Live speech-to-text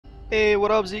Hey,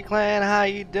 what up, Z-Clan? How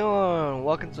you doing?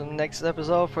 Welcome to the next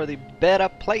episode for the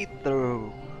beta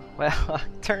playthrough. Well,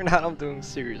 turned out I'm doing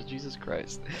serious. Jesus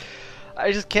Christ.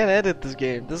 I just can't edit this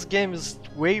game. This game is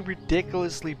way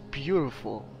ridiculously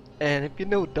beautiful. And if you're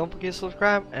new, don't forget to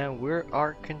subscribe, and we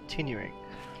are continuing.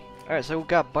 Alright, so we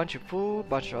got a bunch of food,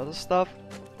 bunch of other stuff.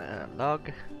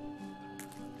 Log.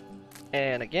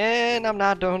 And again, I'm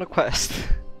not doing a quest.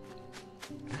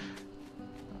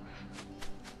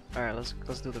 Alright,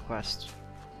 let's do the quest.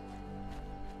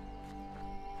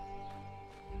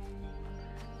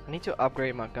 I need to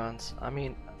upgrade my guns. I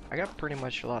mean, I got pretty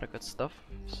much a lot of good stuff,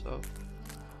 so.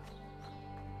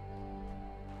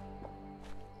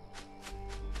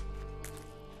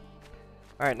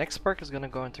 Alright, next perk is gonna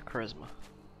go into charisma.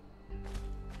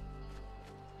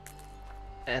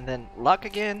 And then luck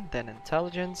again, then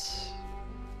intelligence,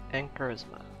 and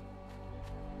charisma.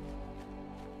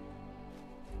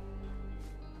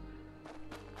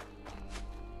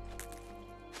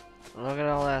 Look at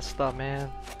all that stuff, man.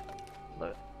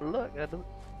 Look at the.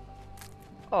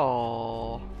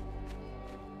 Oh.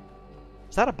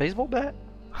 Is that a baseball bat?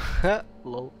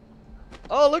 Lol.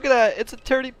 Oh, look at that! It's a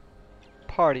 30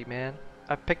 party, man.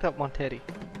 I picked up one teddy.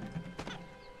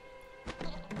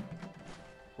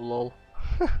 Lol.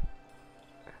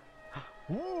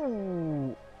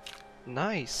 Ooh,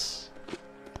 nice.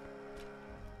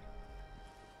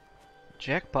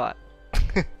 Jackpot.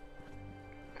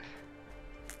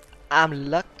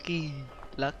 I'm lucky.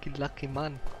 Lucky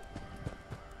man.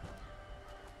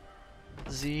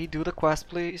 Z, do the quest,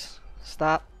 please.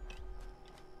 Stop.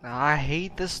 I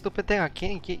hate this stupid thing. I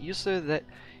can't get used to it that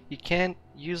you can't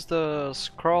use the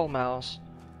scroll mouse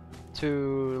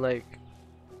to like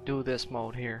do this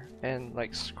mode here and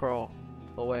like scroll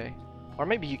away. Or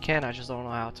maybe you can, I just don't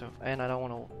know how to. And I don't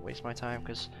want to waste my time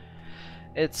because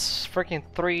it's freaking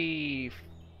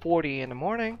 3:40 in the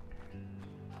morning.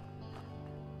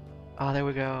 Oh, there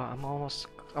we go. I'm almost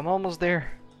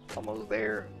there. Almost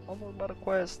there. Almost about a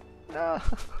quest. No.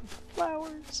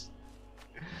 Flowers.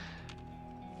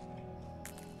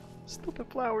 Stupid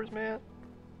flowers, man.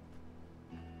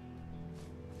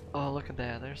 Oh, look at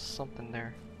that. There's something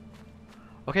there.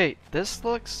 Okay, this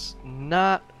looks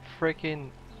not freaking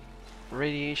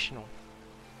radiational.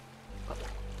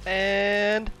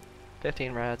 And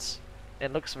 15 rats.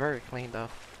 It looks very clean though.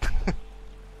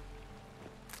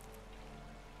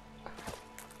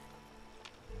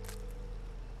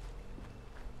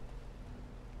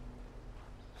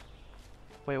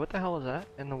 Wait, what the hell is that?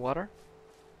 In the water?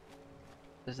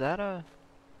 Is that a...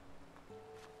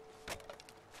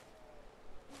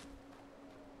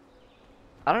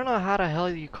 I don't know how the hell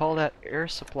you call that air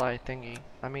supply thingy.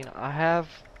 I mean, I have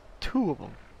 2 of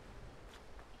them.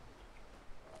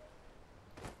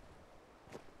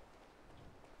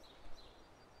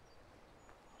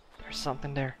 There's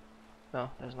something there. No,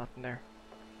 there's nothing there.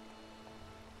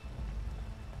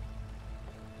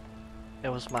 It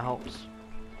was my hopes.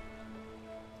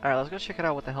 Alright, let's go check it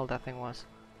out what the hell that thing was.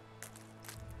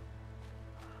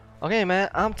 Okay, man,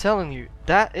 I'm telling you,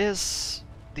 that is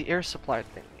the air supply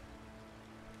thing.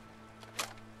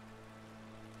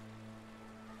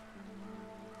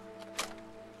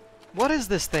 What is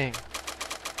this thing?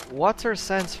 Water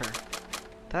sensor.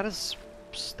 That is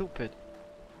stupid.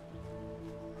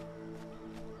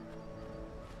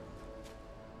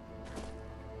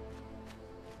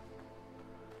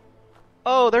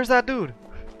 Oh, there's that dude.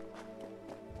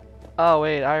 Oh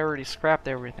wait, I already scrapped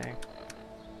everything.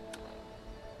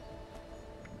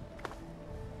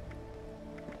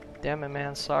 Damn it,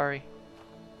 man, sorry.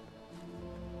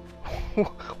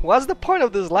 What's the point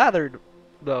of this ladder,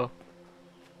 though?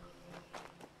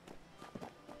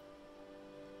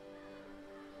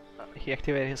 He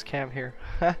activated his cam here.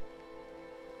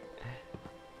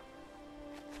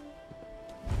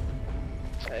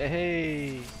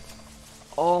 Hey!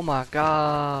 Oh my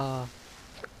god!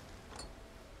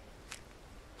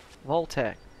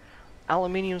 Voltec,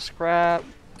 aluminium scrap,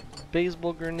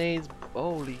 baseball grenades.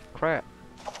 Holy crap!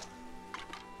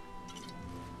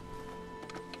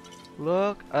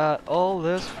 Look at all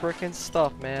this freaking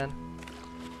stuff, man.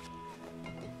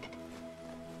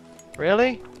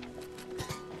 Really?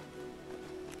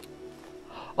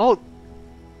 Oh,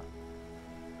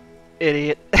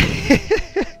 idiot.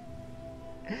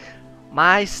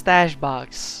 My stash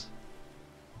box.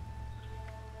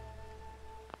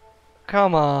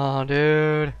 Come on,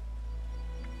 dude.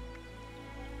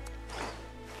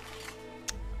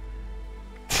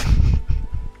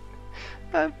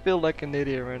 I feel like an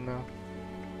idiot right now.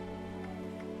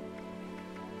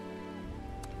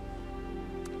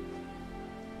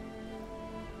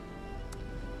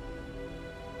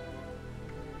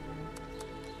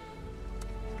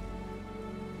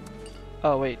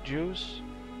 Oh wait, juice?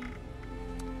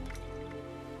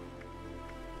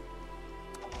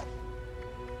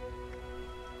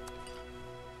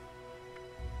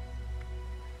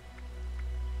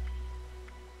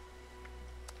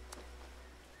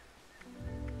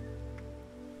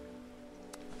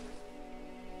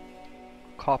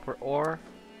 Copper ore.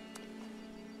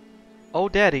 Oh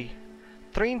daddy.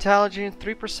 3 intelligence,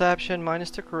 3 perception,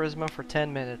 -2 charisma for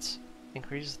 10 minutes.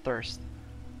 Increases thirst.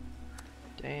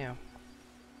 Damn.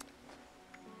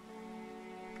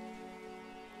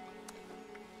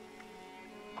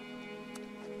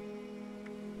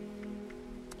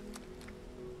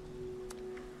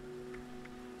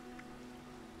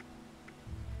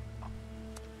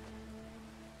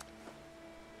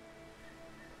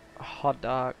 A hot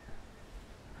dog.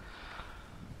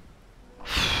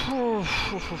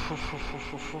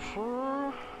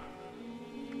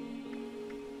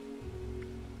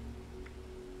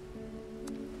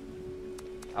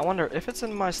 I wonder if it's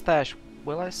in my stash,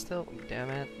 will I still? Damn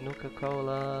it,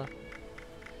 Nuka-Cola.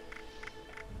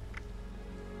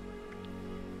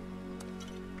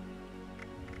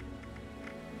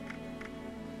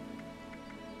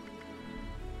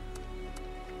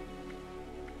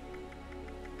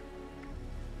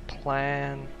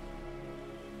 Plan.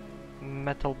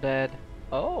 Metal bed.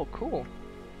 Oh, cool.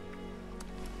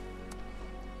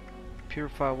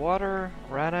 Purify water,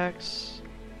 Rad-X.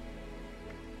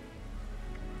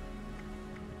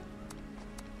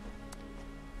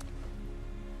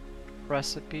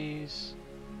 Recipes,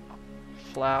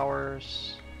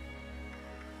 flowers,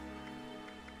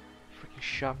 freaking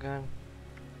shotgun.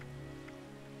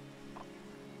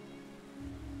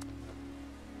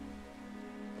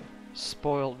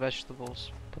 Spoiled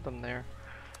vegetables, put them there.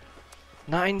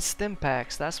 9 stim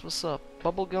packs, that's what's up.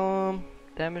 Bubblegum,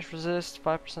 damage resist,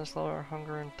 5% slower,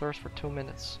 hunger and thirst for 2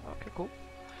 minutes. Okay, cool.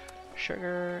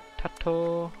 Sugar,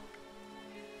 tato.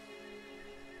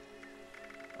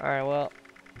 Alright, well.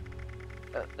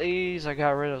 At least I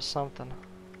got rid of something.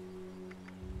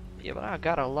 Yeah, but I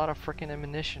got a lot of freaking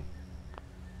ammunition.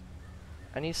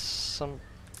 I need some.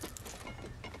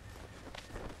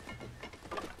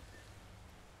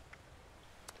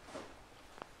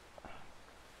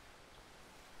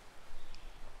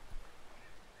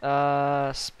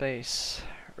 Space.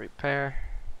 Repair.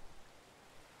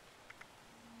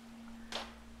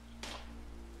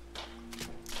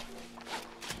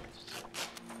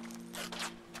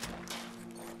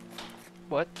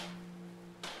 What?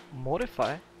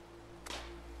 Modify?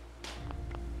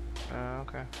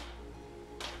 Okay.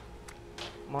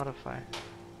 Modify.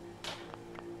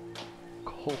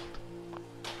 Cold.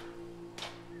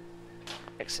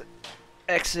 Exit.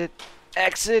 Exit.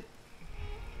 Exit!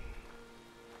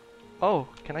 Oh,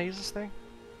 can I use this thing?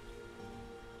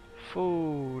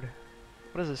 Food.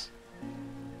 What is this?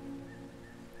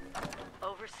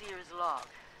 Overseer's log,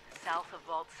 south of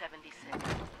Vault 76.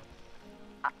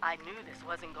 I knew this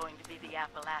wasn't going to be the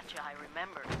Appalachia I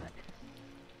remembered, but...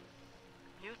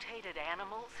 mutated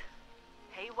animals?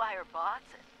 Haywire bots?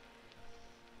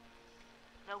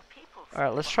 No people.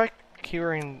 Alright, let's try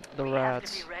curing the we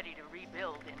rats. have to be ready to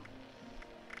rebuild in...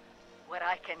 what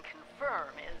I can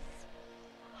confirm is...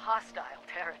 hostile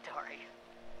territory.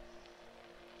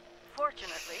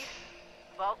 Fortunately,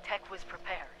 Vault Tech was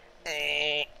prepared.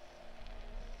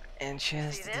 And she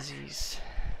has See the this? disease.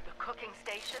 The cooking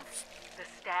station, the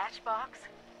stash box,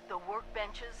 the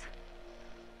workbenches,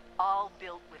 all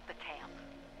built with the camp.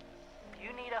 You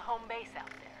need a home base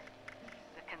out there.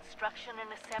 The construction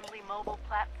and assembly mobile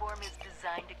platform is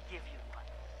designed to give you one.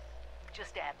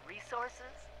 Just add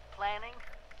resources, planning,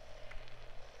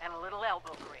 and a little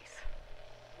elbow grease.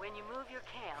 When you move your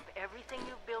camp, everything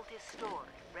you've built is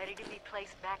stored, ready to be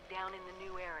placed back down in the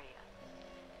new area.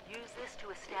 Use this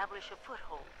to establish a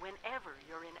foothold whenever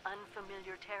you're in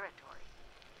unfamiliar territory.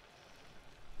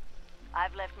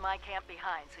 I've left my camp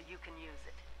behind so you can use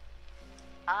it.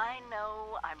 I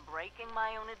know I'm breaking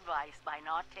my own advice by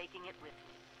not taking it with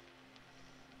me.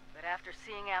 But after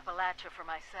seeing Appalachia for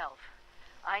myself,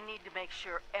 I need to make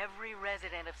sure every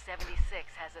resident of 76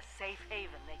 has a safe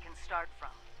haven they can start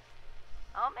from.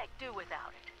 I'll make do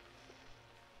without it.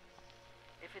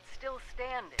 If it's still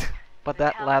standing, But the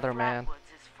that town of lather man.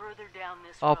 Flatwoods is further down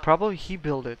this Oh, road. probably he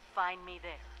built it. Find me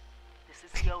there. This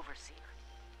is the Overseer,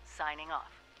 signing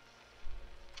off.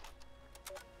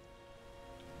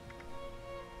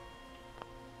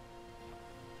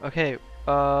 Okay,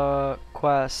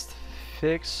 quest.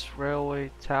 Fix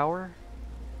railway tower.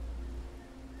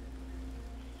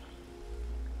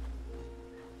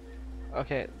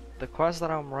 Okay, the quest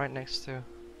that I'm right next to.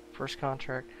 First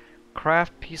contract.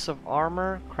 Craft piece of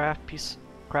armor, craft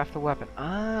a weapon.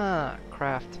 Ah,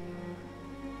 craft.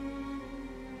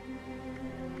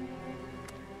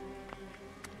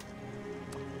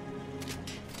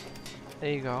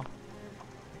 There you go.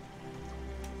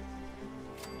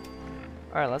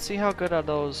 Alright, let's see how good are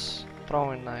those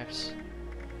throwing knives.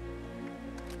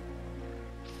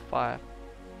 5.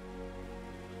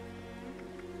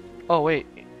 Oh, wait.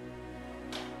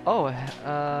 Oh,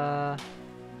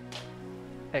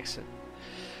 exit.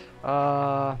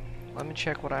 Let me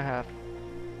check what I have.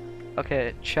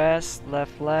 Okay, chest,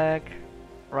 left leg,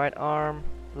 right arm,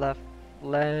 left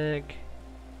leg.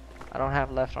 I don't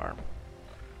have left arm.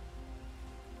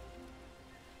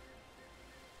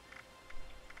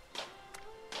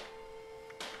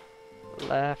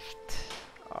 Left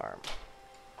arm.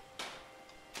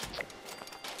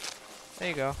 There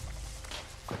you go.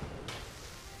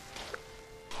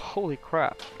 Holy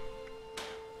crap.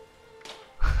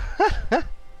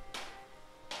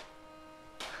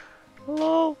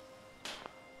 Hello.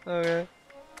 Okay.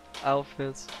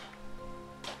 Outfits.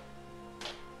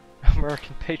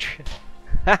 American Patriot.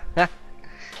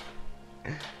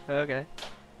 Okay.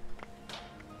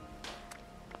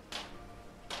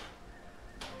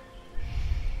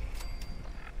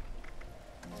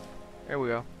 There we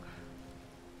go.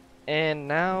 And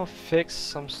now fix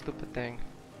some stupid thing.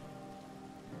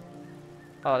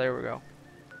 Oh, there we go.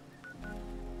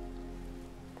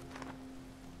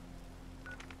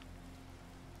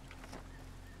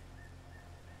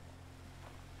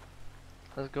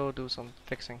 Let's go do some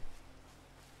fixing.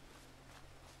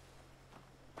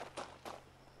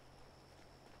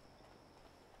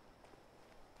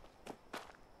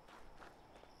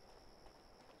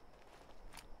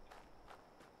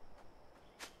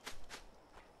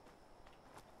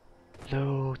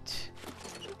 Loot.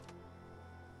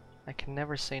 I can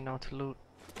never say no to loot.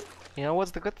 You know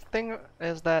what's the good thing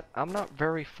is that I'm not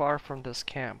very far from this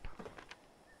camp.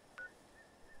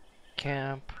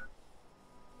 Camp.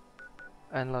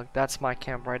 And look, that's my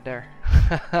camp right there.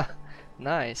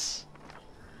 Nice.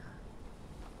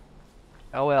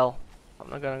 Oh well. I'm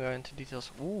not gonna go into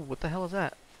details. Ooh, what the hell is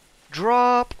that?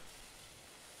 Drop!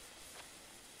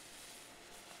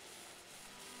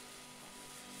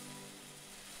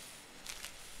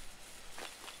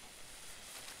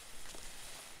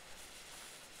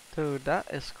 Dude, that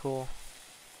is cool.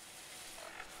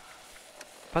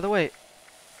 By the way,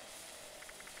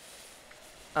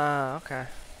 okay,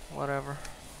 whatever.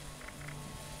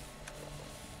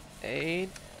 Aid,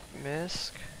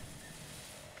 misc,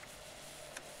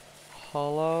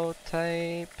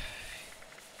 holotape,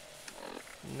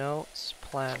 notes,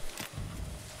 plan.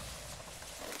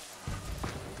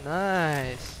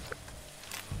 Nice.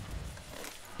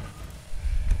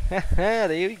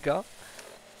 There you go.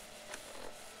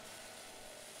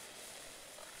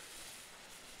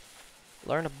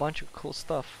 Learn a bunch of cool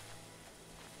stuff.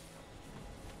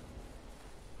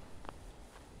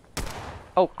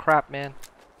 Oh crap, man.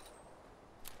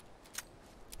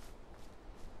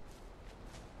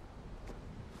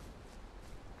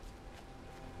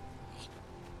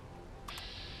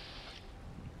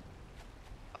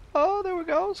 Oh, there we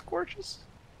go, scorches.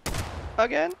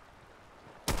 Again.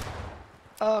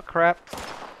 Oh crap.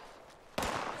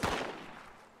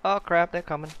 Oh crap, they're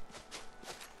coming.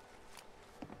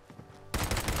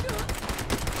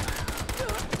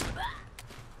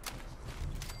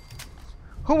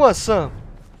 Who wants some?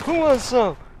 Who wants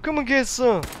some? Come and get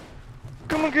some.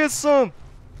 Come and get some.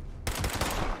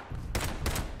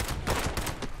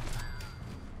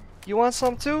 You want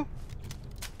some too?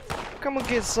 Come and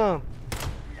get some.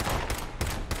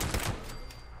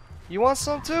 You want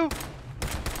some too?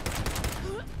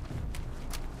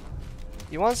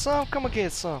 You want some? Come and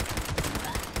get some.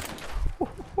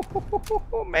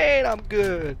 Man, I'm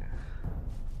good.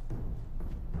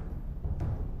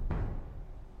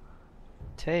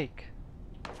 Take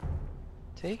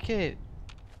it.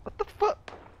 What the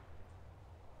fuck?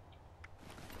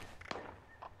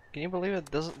 Can you believe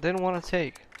it? Didn't want to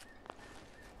take.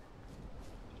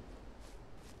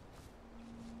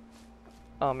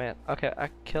 Oh man. Okay, I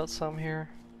killed some here.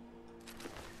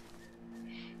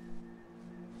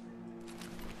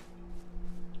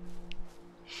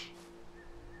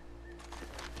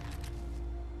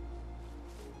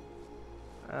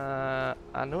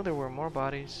 I know there were more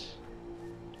bodies.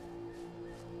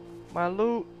 My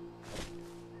loot.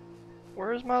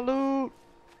 Where's my loot?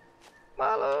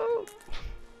 My loot.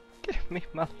 Give me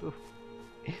my loot.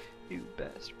 You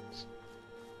bastards.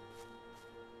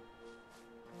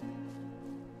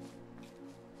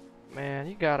 Man,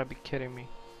 you gotta be kidding me.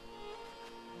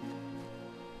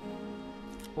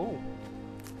 Oh.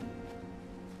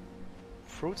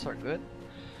 Fruits are good.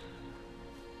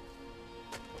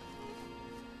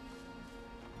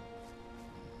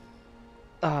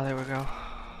 Ah, there we go.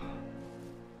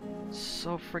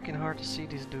 So freaking hard to see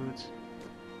these dudes.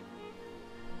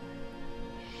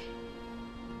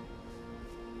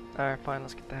 Alright, fine,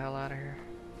 let's get the hell out of here.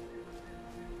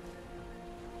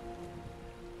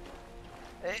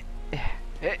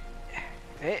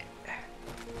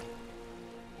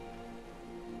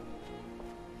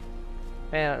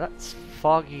 Man, that's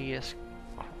foggy as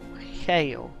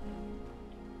hell.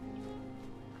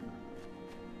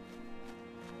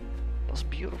 That's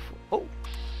beautiful. Oh!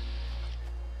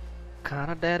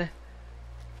 Kinda dead.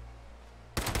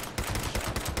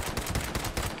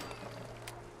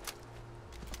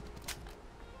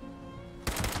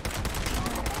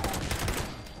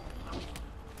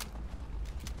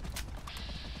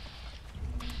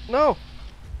 No!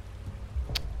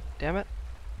 Damn it.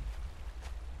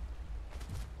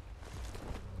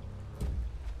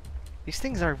 These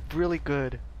things are really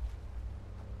good.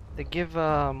 They give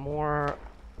more...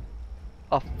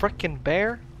 A frickin'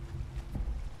 bear?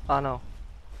 Oh no.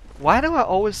 Why do I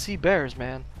always see bears,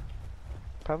 man?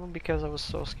 Probably because I was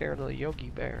so scared of the Yogi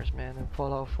Bears, man, in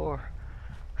Fallout 4.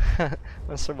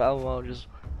 When survival mode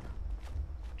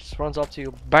just runs up to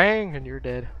you, bang, and you're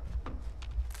dead.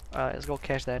 Alright, let's go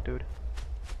catch that dude.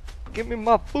 Give me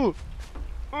my food!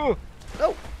 No!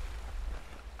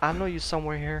 I know you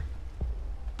somewhere here.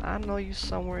 I know you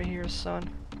somewhere here, son.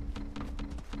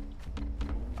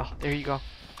 Oh, there you go.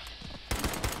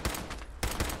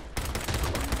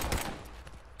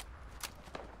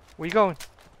 Where you going?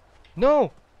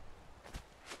 No!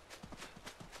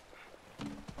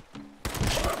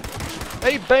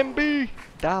 Hey, Bambi!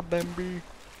 Die, Bambi!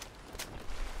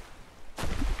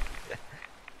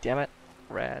 Damn it,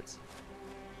 rats.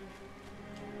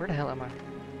 Where the hell am I?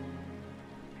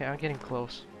 Okay, I'm getting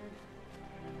close.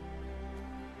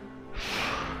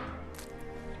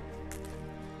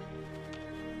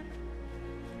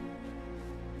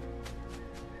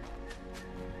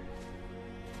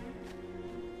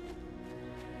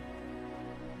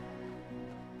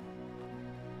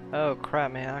 Oh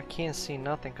crap, man, I can't see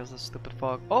nothing because of the stupid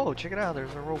fog. Oh, check it out,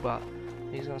 there's a robot.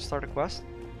 He's gonna start a quest.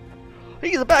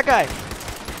 He's a bad guy!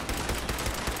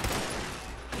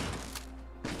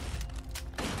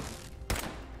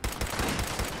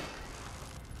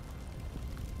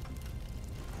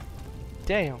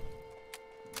 Damn.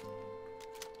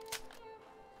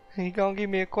 He gonna give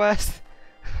me a quest?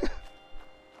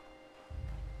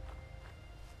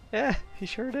 Yeah, he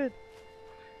sure did.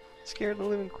 Scared the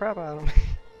living crap out of me.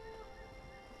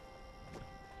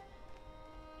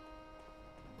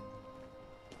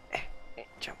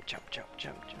 Jump, jump, jump,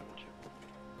 jump, jump, jump.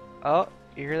 Oh,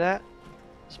 you hear that?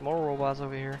 There's more robots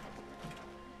over here.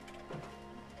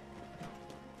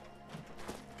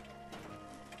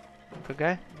 Good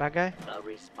guy? Bad guy? The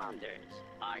responders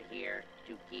are here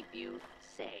to keep you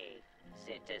safe,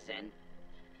 citizen.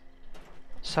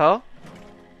 So?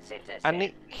 Citizen, I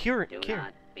need... Here, do here.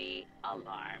 not be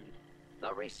alarmed. The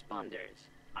responders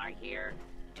are here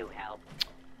to help.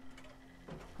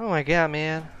 Oh my god,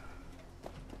 man.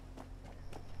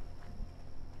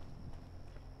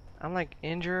 I'm like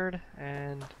injured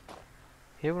and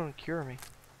he wouldn't cure me.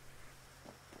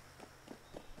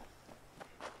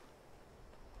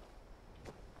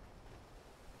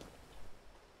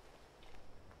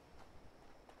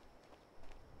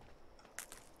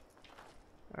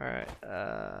 Alright,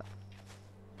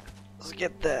 let's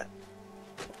get that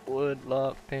wood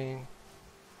lock thing.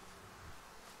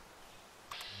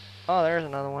 Oh, there's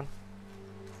another one.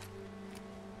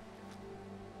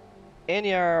 In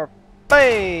your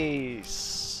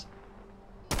face!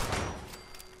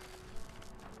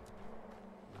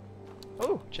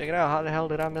 Oh, check it out. How the hell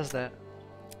did I miss that?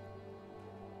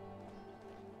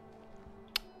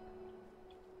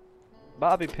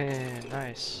 Bobby pin,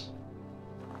 nice.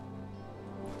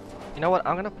 You know what?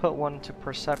 I'm gonna put one to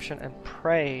perception and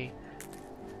pray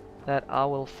that I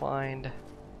will find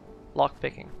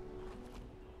lockpicking.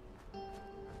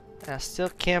 I still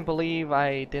can't believe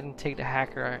I didn't take the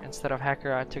hacker. Instead of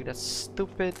hacker, I took that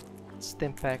stupid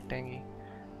stimpack thingy.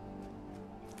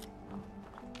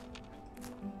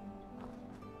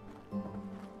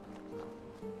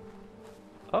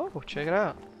 Oh, check it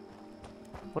out.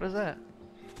 What is that?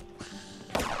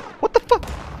 What the fuck?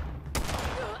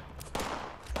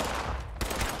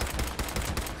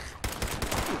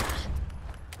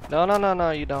 No, no, no,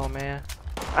 no, you don't, man.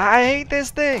 I hate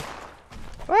this thing.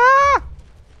 Ah!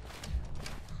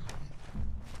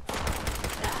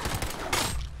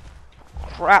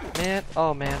 Crap, man.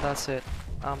 Oh man, that's it.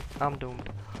 I'm doomed.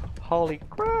 Holy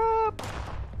crap.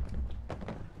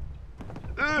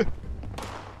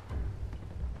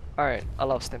 Alright, I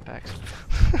love stimpaks.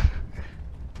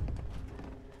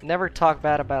 Never talk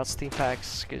bad about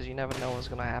stimpaks because you never know what's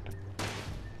gonna happen.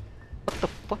 What the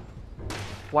fuck?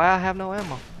 Why I have no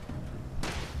ammo?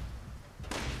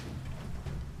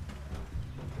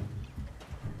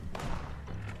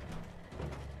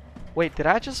 Wait, did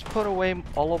I just put away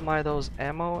all of those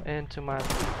ammo into my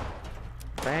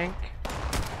bank?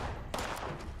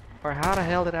 Or how the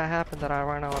hell did that happen that I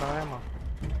ran out of ammo?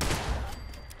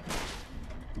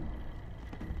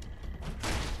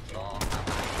 All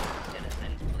Hawaii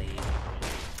citizens, please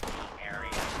leave the area.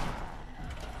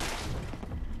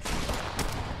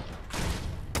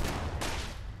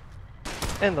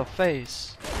 In the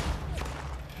face.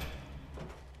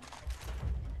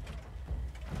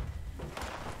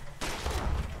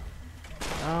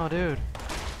 Oh, dude.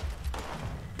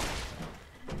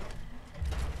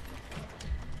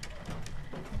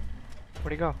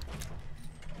 Where'd he go?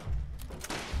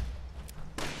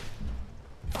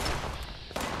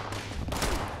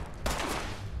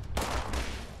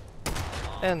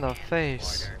 In the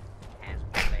face. Order has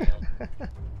prevailed.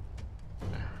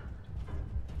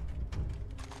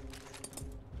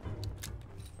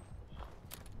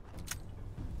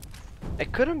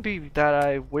 It couldn't be that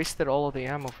I wasted all of the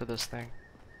ammo for this thing.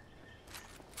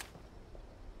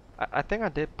 I think I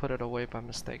did put it away by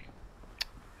mistake.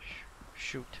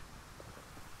 Shoot.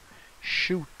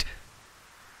 Shoot.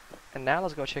 And now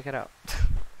let's go check it out.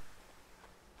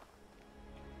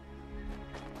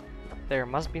 There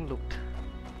must be loot.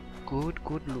 Good,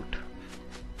 good loot.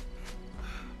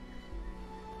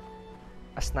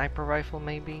 A sniper rifle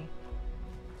maybe?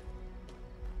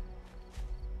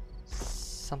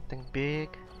 Something big?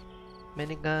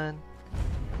 Minigun?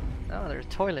 Oh, there are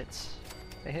toilets.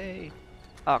 Hey, hey.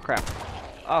 Oh crap.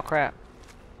 Oh crap.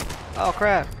 Oh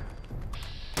crap.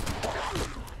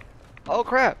 Oh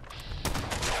crap.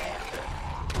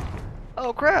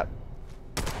 Oh crap.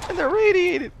 And they're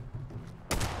radiated.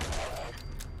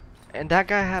 And that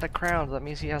guy had a crown, so that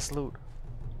means he has loot.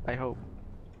 I hope.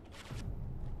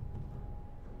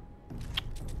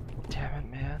 Damn it,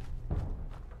 man.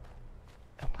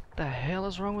 And what the hell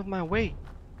is wrong with my weight?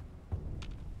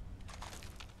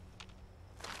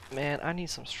 Man, I need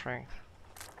some strength.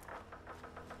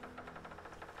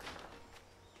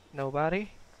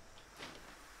 Nobody?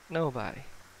 Nobody.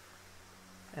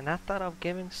 And I thought of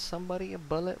giving somebody a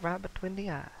bullet right between the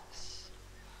eyes.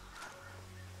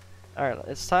 Alright,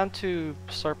 it's time to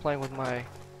start playing with my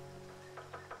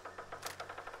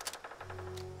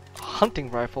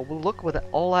hunting rifle. Well, look with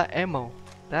all that ammo.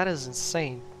 That is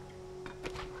insane.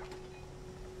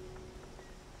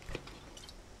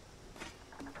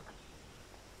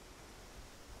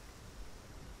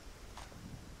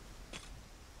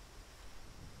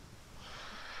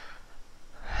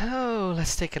 Oh,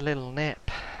 let's take a little nap.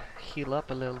 Heal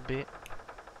up a little bit.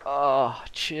 Oh,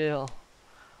 chill.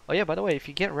 Oh yeah, by the way, if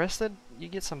you get rested, you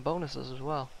get some bonuses as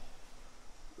well.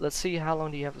 Let's see how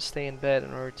long do you have to stay in bed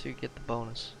in order to get the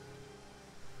bonus.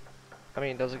 I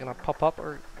mean, does it gonna pop up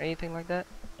or anything like that?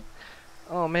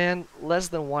 Oh man, less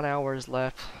than 1 hour is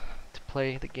left to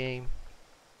play the game.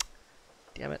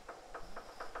 Damn it.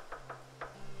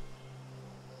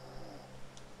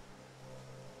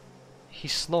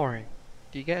 He's snoring.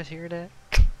 Do you guys hear that?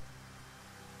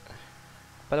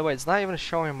 By the way, it's not even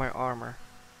showing my armor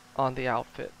on the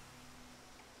outfit.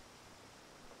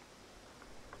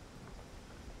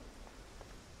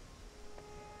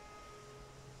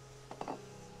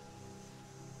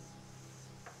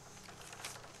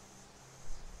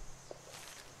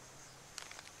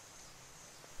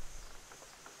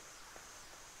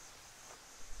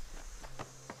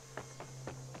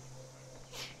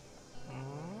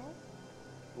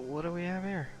 What do we have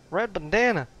here? Red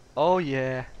bandana. Oh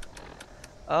yeah.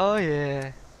 Oh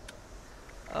yeah.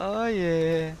 Oh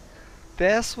yeah.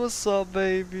 That's what's up,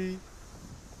 baby.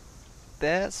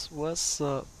 That's what's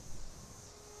up.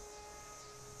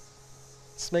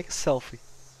 Let's make a selfie.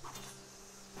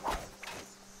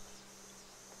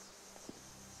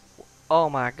 Oh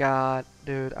my god,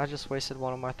 dude, I just wasted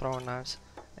one of my throwing knives.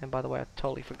 And by the way, I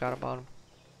totally forgot about him.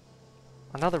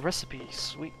 Another recipe,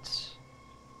 sweet.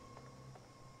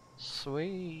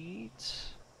 Sweet.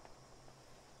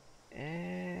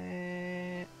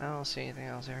 And I don't see anything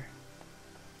else here.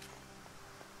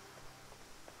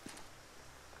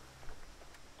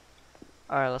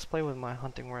 Alright, let's play with my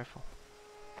hunting rifle.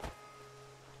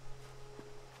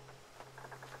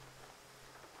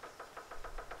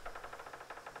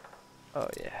 Oh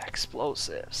yeah,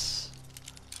 explosives.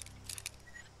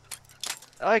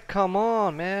 Hey, come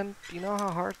on, man. Do you know how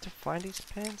hard to find these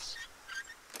pins?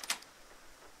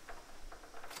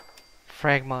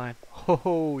 Frag mine.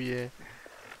 Oh yeah,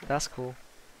 that's cool.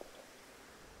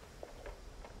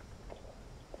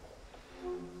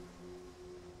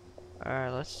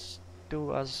 Alright, let's do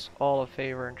us all a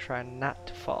favor and try not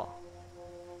to fall.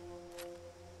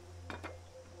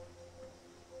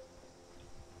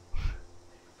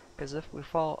 Cause if we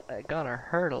fall, it's gonna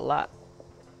hurt a lot.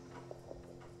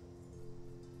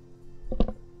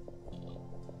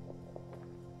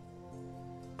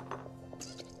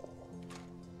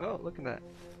 Oh, look at that.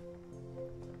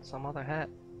 Some other hat.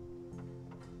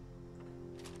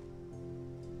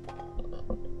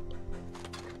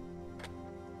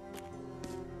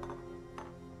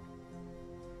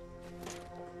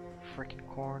 Freaking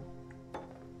corn.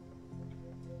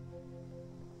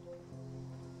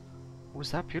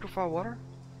 Was that purified water?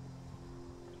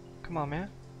 Come on, man.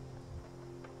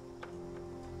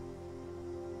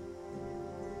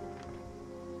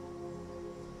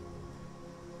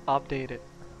 Update it.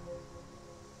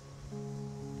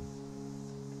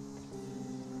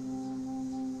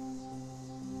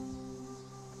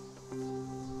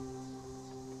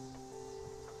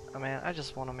 Oh man, I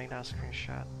just want to make that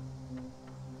screenshot.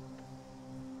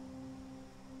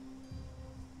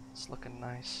 It's looking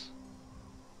nice.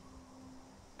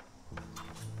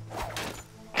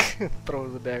 Throw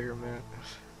the dagger, man.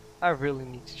 I really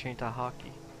need to change that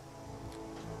hockey.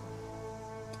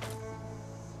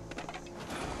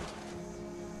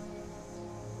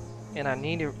 And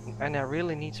I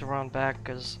really need to run back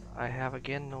because I have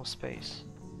again no space.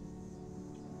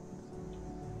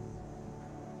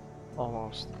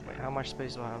 Almost. Wait, how much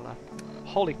space do I have left?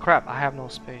 Holy crap, I have no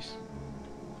space.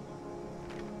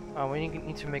 Oh, we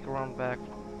need to make a run back.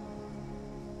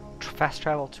 Fast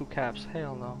travel 2 caps.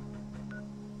 Hell no.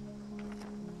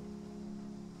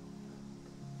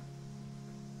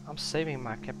 I'm saving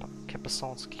my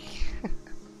Kepasonsky.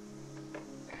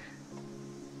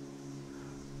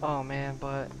 Oh man,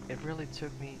 but it really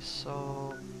took me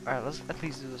so... Alright, let's at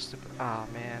least do the stupid... Ah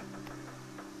man.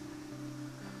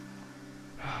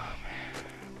 Oh man.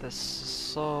 This is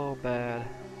so bad.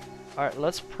 Alright,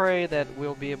 let's pray that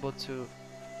we'll be able to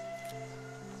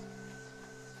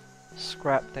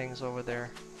scrap things over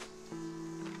there.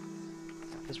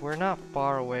 Because we're not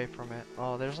far away from it.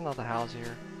 Oh, there's another house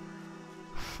here.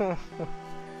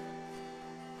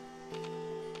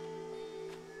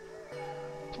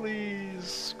 Please,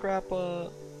 scrap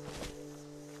up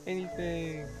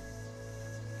anything.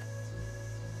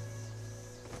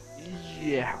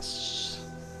 Yes.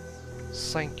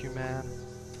 Thank you, man.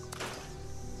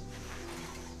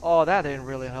 Oh, that didn't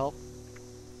really help.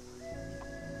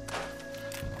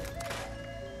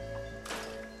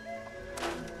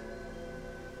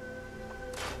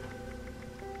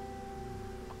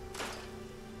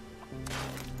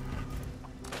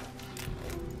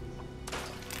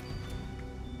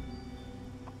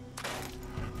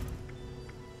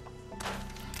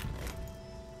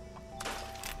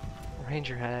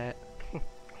 Ranger hat. I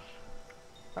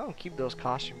don't keep those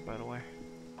costumes, by the way.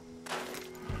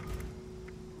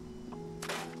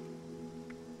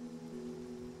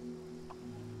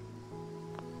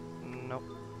 Nope.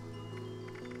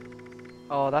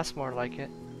 Oh, that's more like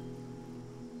it.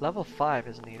 Level 5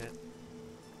 is needed.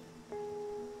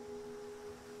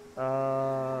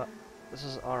 This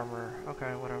is armor.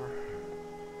 Okay, whatever.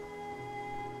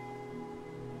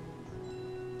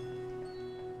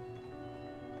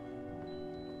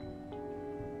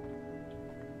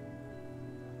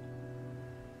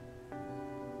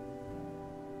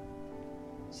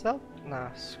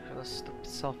 Nah, screw the stupid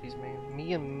selfies, man.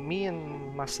 Me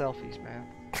and my selfies, man.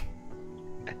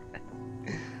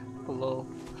 Hello.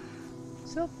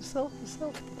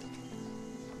 Selfie.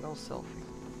 No selfie.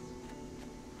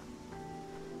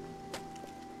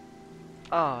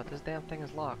 Ah, this damn thing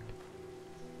is locked.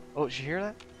 Oh, did you hear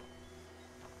that?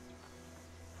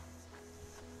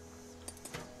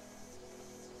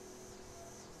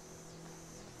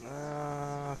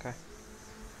 Okay.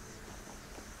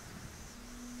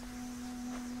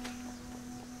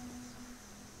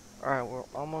 Alright, we're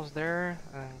almost there,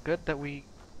 and good that we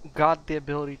got the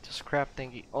ability to scrap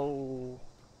thingy. Oh,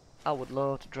 I would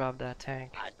love to drop that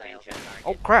tank.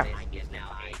 Oh crap!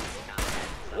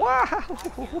 Wow!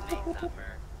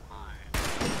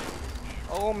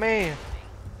 Oh man!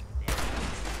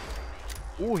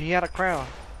 Ooh, he had a crown.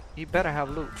 He better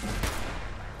have loot.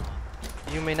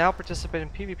 You may now participate in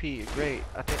PvP. Great.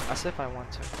 I think as if I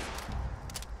want to.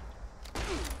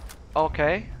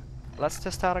 Okay, let's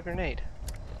test out a grenade.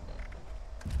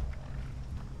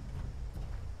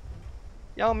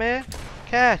 Yo man,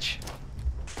 catch!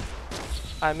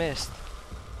 I missed.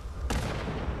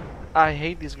 I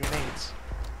hate these grenades.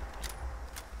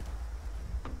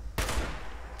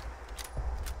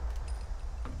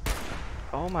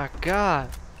 Oh my god.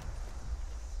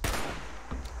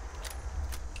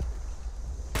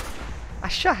 I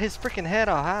shot his freaking head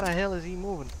off. How the hell is he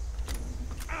moving?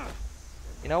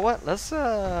 You know what? Let's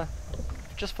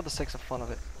just for the sake of fun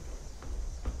of it.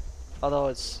 Although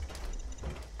it's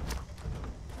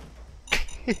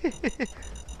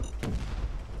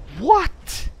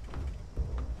What?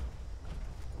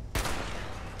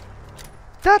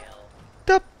 That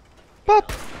the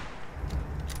pup.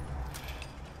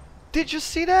 Did you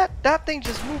see that? That thing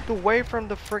just moved away from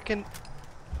the freaking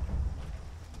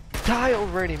die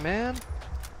already, man.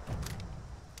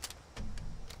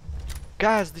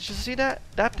 Guys, did you see that?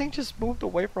 That thing just moved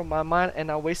away from my mind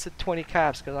and I wasted 20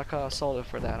 caps because I could have sold it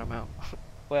for that amount.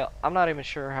 Well, I'm not even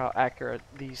sure how accurate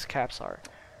these caps are.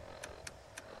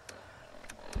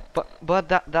 But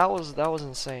that was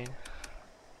insane.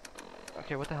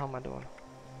 Okay, what the hell am I doing?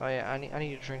 Oh yeah, I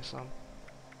need to drink some.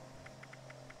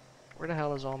 Where the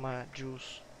hell is all my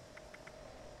juice?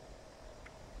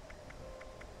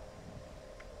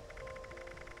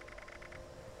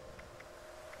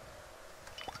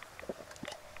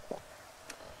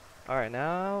 Alright,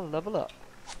 now level up.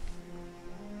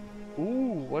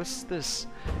 Ooh, what is this?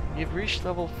 You've reached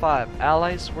level 5.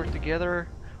 Allies work together.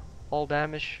 All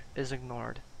damage is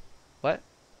ignored. What?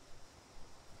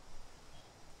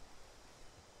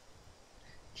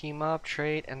 Team up,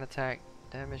 trade, and attack.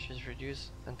 Damage is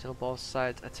reduced until both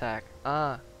sides attack.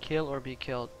 Ah, kill or be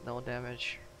killed. No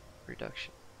damage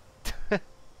reduction.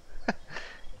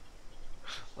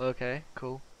 Okay,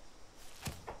 cool.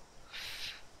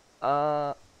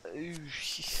 Alright,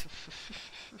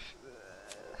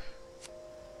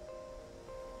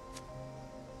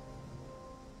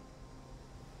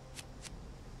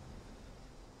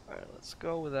 let's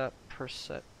go with that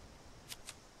percent.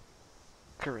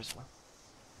 Charisma.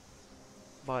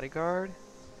 Bodyguard.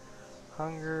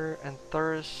 Hunger and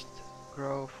thirst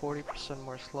grow 40%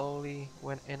 more slowly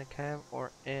when in a camp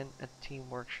or in a team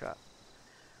workshop.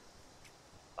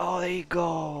 Oh, there you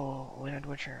go. When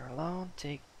adventure alone,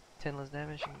 take 10 less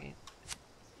damage and gain.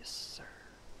 Yes, sir.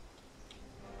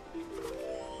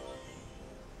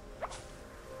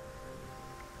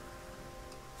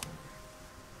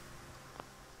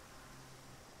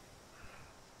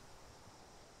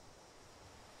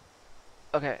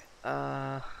 Okay,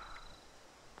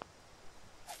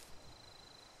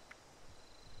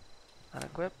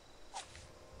 unequip.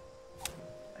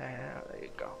 And there you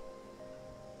go.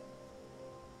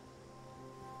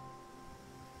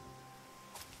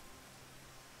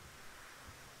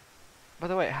 By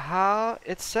the way, how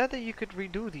it said that you could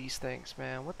redo these things,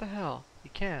 man. What the hell? You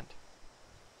can't.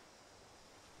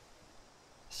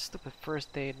 Stupid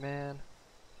first aid, man.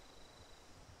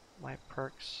 My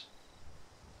perks.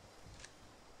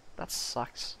 That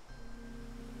sucks.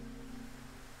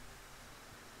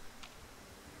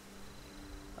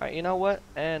 Alright, you know what?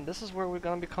 And this is where we're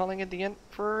gonna be calling it the end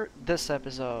for this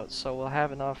episode. So we'll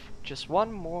have enough, just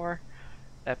one more,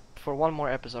 for one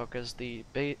more episode, because the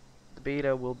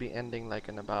beta will be ending like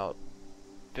in about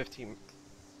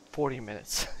 40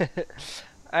 minutes.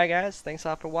 Alright guys, thanks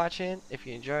all for watching. If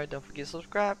you enjoyed, don't forget to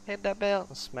subscribe, hit that bell,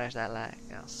 and smash that like.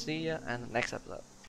 I'll see ya in the next episode.